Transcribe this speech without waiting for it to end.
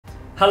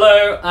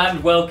Hello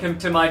and welcome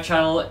to my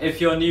channel.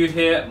 If you're new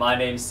here, my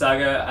name's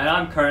Saga and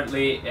I'm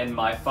currently in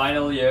my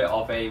final year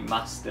of a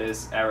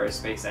Master's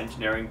Aerospace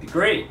Engineering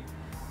degree.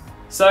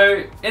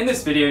 So in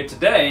this video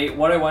today,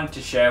 what I want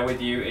to share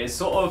with you is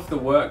sort of the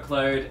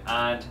workload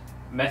and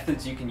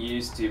methods you can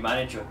use to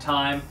manage your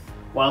time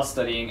while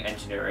studying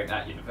engineering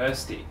at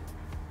university.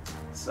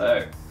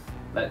 So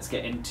let's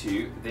get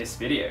into this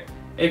video.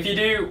 If you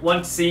do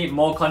want to see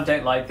more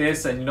content like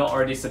this and you're not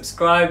already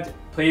subscribed,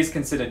 please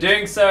consider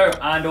doing so,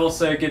 and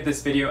also give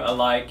this video a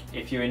like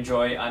if you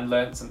enjoy and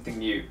learn something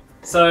new.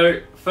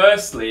 So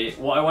firstly,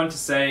 what I want to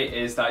say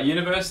is that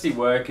university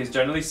work is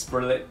generally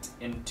split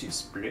into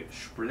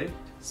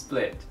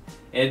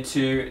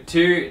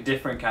two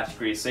different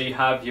categories. So you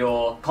have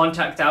your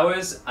contact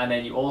hours and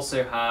then you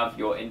also have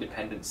your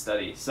independent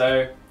study.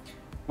 So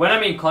when I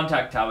mean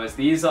contact hours,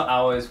 these are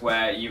hours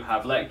where you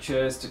have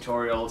lectures,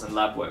 tutorials and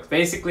lab work.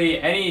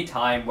 Basically any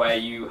time where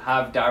you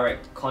have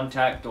direct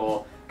contact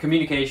or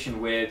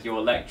communication with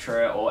your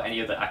lecturer or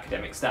any other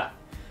academic staff.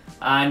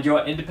 And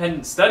your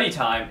independent study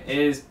time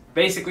is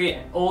basically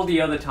all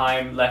the other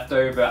time left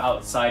over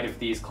outside of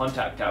these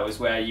contact hours,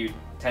 where you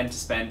tend to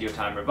spend your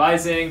time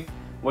revising,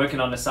 working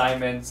on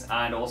assignments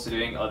and also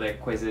doing other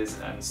quizzes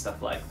and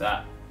stuff like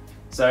that.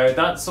 So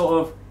that's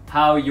sort of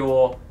how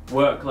your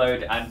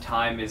workload and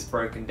time is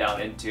broken down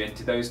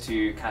into those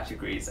two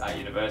categories at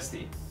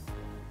university.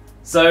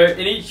 So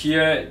in each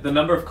year, the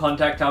number of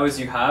contact hours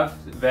you have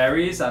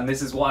varies, and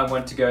this is what I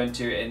want to go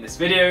into in this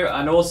video,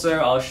 and also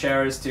I'll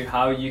share as to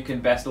how you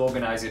can best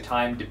organize your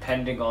time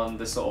depending on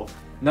the sort of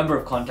number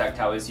of contact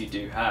hours you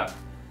do have.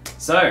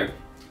 So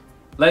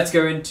let's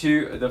go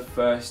into the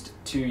first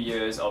 2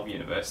 years of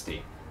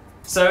university.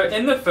 So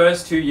in the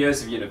first 2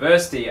 years of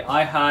university,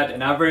 I had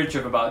an average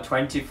of about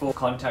 24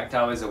 contact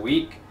hours a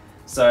week.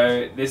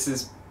 So this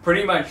is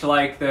pretty much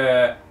like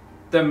the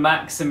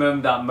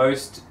maximum that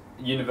most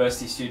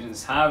university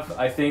students have.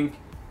 I think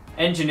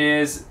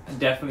engineers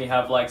definitely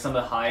have like some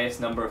of the highest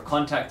number of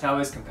contact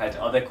hours compared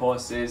to other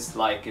courses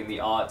like in the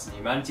arts and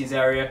humanities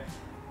area.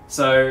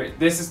 So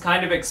this is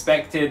kind of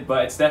expected,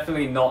 but it's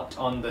definitely not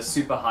on the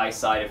super high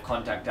side of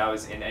contact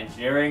hours in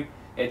engineering.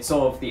 It's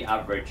sort of the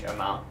average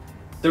amount.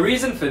 The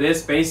reason for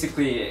this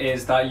basically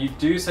is that you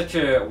do such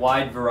a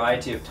wide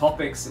variety of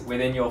topics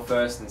within your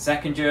first and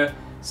second year.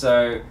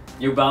 So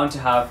you're bound to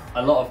have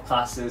a lot of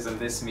classes, and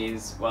this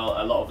means, well,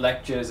 a lot of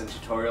lectures and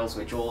tutorials,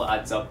 which all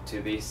adds up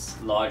to this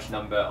large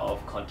number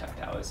of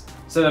contact hours.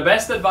 So the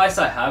best advice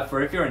I have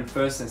for if you're in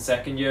first and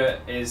second year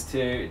is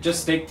to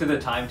just stick to the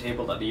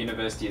timetable that the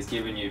university has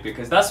given you,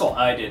 because that's what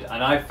I did,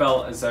 and I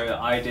felt as though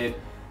I did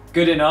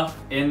good enough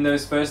in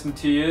those first and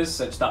 2 years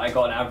such that I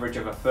got an average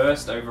of a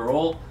first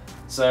overall.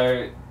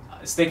 So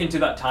sticking to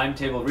that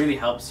timetable really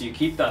helps you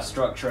keep that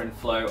structure and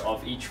flow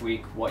of each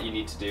week, what you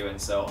need to do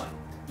and so on.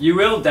 You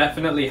will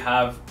definitely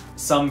have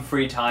some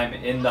free time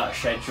in that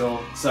schedule,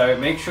 so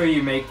make sure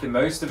you make the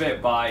most of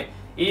it by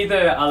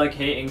either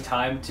allocating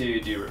time to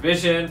do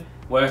revision,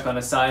 work on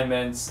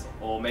assignments,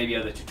 or maybe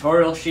other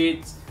tutorial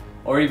sheets,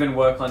 or even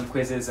work on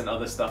quizzes and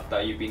other stuff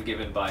that you've been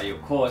given by your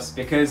course,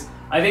 because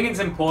I think it's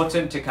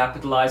important to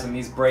capitalize on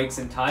these breaks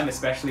in time,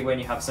 especially when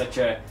you have such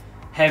a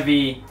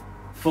heavy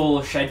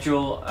full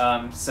schedule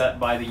set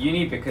by the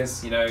uni,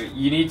 because you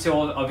need to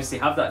obviously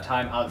have that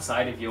time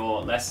outside of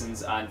your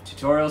lessons and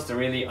tutorials to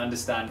really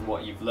understand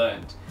what you've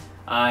learned.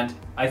 And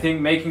I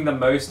think making the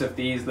most of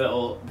these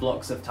little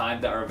blocks of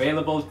time that are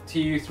available to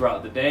you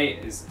throughout the day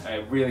is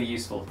a really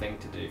useful thing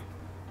to do.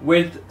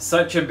 With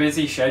such a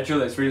busy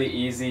schedule, it's really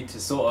easy to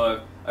sort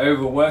of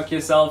overwork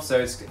yourself, so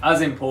it's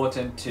as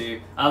important to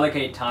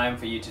allocate time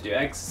for you to do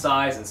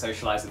exercise and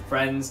socialize with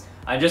friends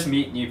and just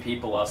meet new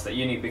people whilst at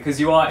uni, because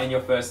you are in your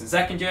first and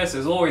second year, so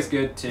it's always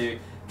good to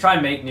try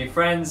and make new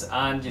friends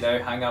and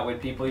hang out with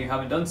people you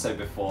haven't done so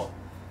before.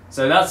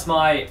 So that's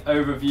my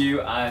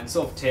overview and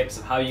sort of tips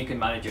of how you can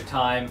manage your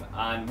time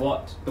and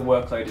what the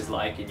workload is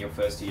like in your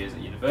first 2 years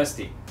at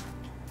university.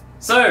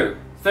 So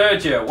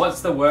third year,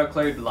 what's the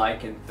workload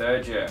like in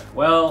third year?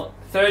 Well,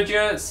 third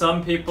year,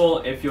 some people,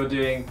 if you're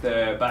doing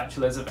the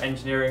Bachelor's of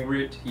Engineering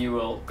route, you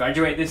will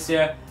graduate this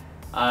year,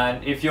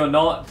 and if you're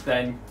not,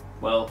 then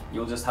well,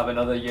 you'll just have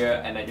another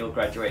year and then you'll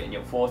graduate in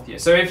your fourth year.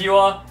 So if you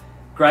are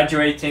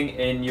graduating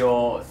in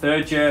your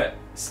third year,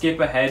 skip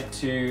ahead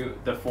to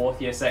the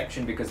fourth year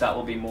section, because that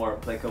will be more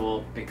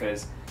applicable,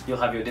 because you'll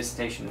have your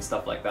dissertation and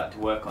stuff like that to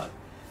work on.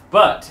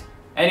 But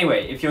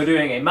anyway, if you're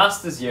doing a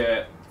master's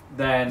year,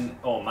 then,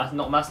 or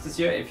not master's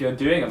year, if you're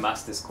doing a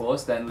master's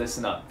course, then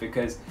listen up,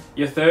 because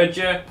your third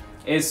year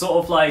is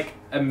sort of like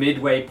a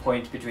midway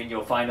point between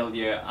your final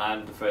year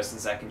and the first and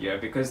second year,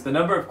 because the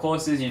number of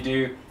courses you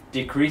do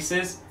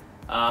decreases,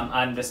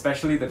 and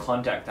especially the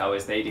contact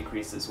hours, they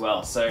decrease as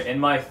well. So in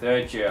my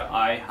third year,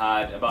 I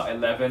had about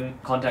 11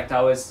 contact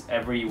hours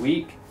every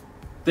week.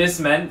 This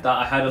meant that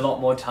I had a lot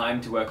more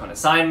time to work on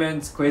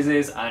assignments,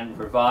 quizzes and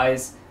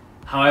revise,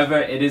 However,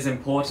 it is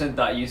important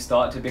that you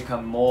start to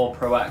become more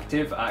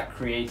proactive at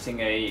creating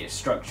a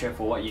structure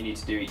for what you need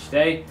to do each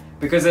day,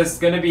 because there's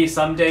going to be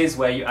some days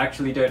where you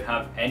actually don't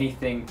have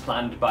anything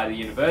planned by the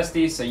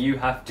university, so you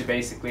have to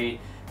basically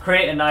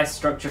create a nice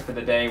structure for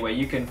the day where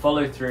you can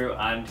follow through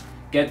and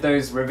get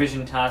those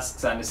revision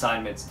tasks and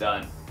assignments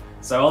done.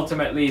 So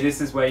ultimately,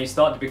 this is where you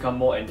start to become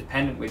more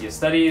independent with your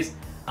studies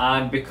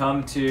and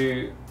become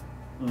to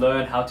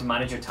learn how to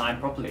manage your time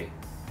properly.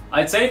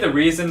 I'd say the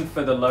reason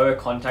for the lower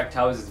contact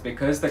hours is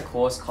because the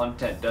course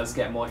content does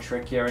get more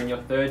trickier in your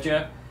third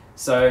year.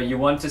 So you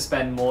want to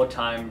spend more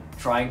time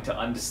trying to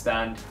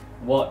understand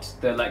what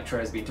the lecturer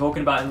has been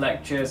talking about in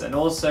lectures, and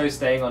also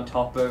staying on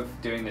top of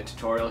doing the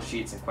tutorial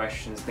sheets and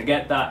questions to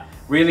get that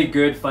really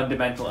good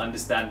fundamental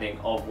understanding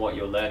of what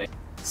you're learning.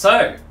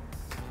 So,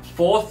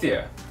 fourth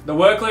year. The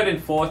workload in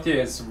fourth year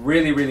is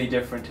really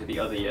different to the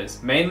other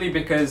years, mainly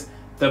because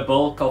the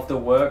bulk of the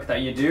work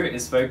that you do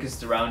is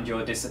focused around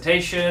your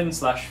dissertation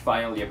 /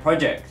 final year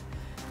project.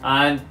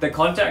 And the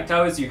contact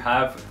hours you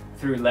have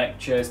through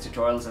lectures,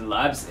 tutorials and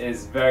labs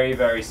is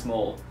very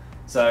small.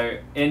 So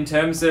in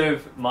terms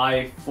of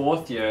my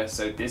fourth year,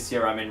 so this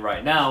year I'm in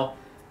right now,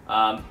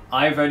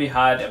 I've only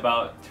had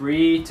about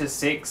 3 to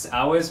 6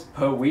 hours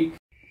per week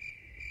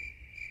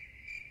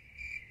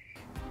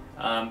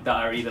that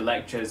are either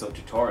lectures or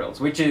tutorials,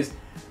 which is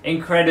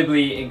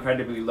incredibly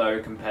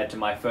low compared to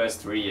my first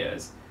 3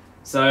 years.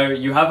 So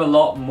you have a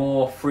lot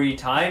more free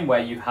time where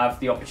you have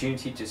the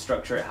opportunity to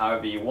structure it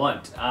however you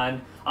want.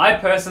 And I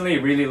personally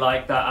really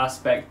like that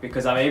aspect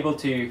because I'm able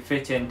to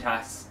fit in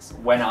tasks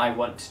when I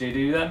want to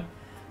do them.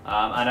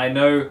 And I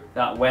know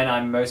that when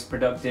I'm most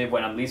productive,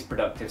 when I'm least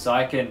productive, so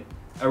I can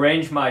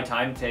arrange my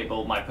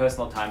timetable, my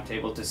personal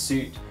timetable, to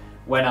suit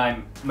when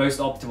I'm most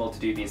optimal to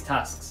do these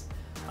tasks.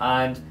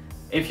 And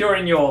if you're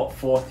in your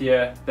fourth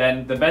year,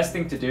 then the best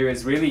thing to do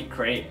is really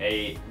create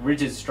a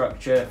rigid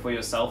structure for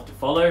yourself to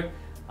follow.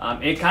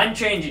 It can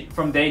change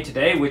from day to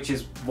day, which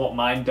is what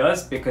mine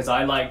does, because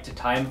I like to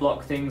time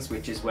block things,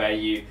 which is where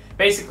you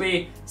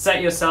basically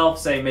set yourself,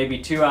 say maybe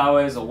 2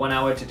 hours or 1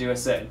 hour to do a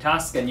certain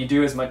task, and you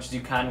do as much as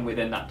you can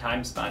within that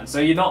time span.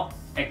 So you're not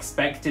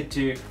expected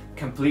to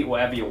complete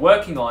whatever you're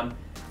working on,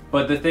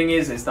 but the thing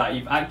is that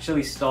you've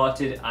actually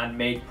started and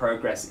made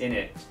progress in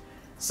it.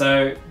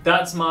 So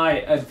that's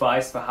my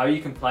advice for how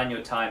you can plan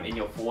your time in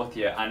your fourth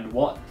year and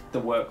what the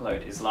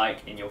workload is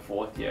like in your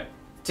fourth year.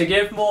 To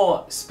give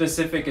more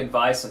specific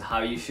advice on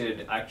how you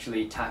should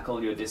actually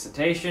tackle your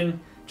dissertation,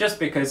 just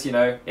because, you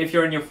know, if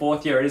you're in your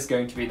fourth year, it is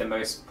going to be the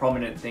most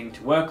prominent thing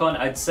to work on,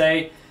 I'd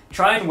say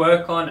try and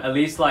work on at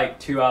least like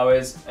 2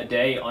 hours a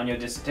day on your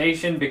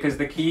dissertation, because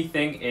the key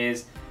thing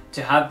is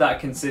to have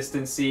that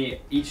consistency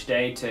each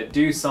day to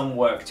do some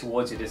work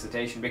towards your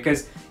dissertation,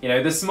 because, you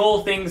know, the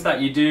small things that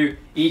you do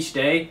each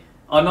day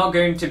are not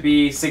going to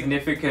be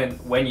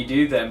significant when you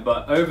do them,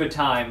 but over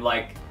time,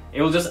 like,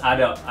 it will just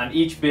add up, and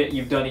each bit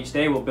you've done each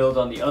day will build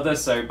on the other.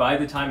 So by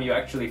the time you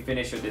actually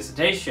finish your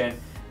dissertation,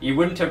 you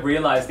wouldn't have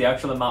realized the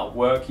actual amount of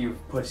work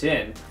you've put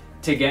in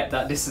to get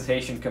that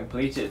dissertation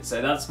completed.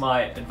 So that's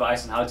my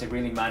advice on how to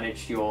really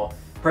manage your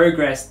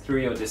progress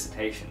through your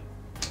dissertation.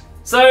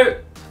 So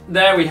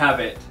there we have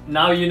it.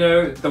 Now you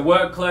know the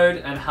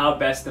workload and how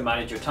best to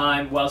manage your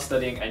time while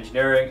studying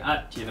engineering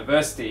at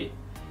university.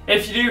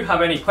 If you do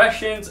have any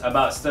questions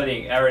about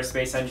studying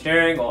aerospace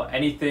engineering or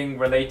anything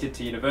related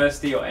to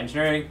university or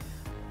engineering,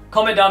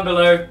 comment down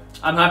below.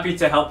 I'm happy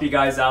to help you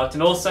guys out,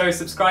 and also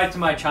subscribe to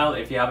my channel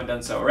if you haven't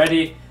done so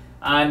already,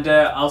 and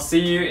I'll see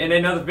you in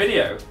another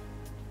video.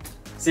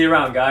 See you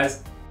around,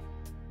 guys.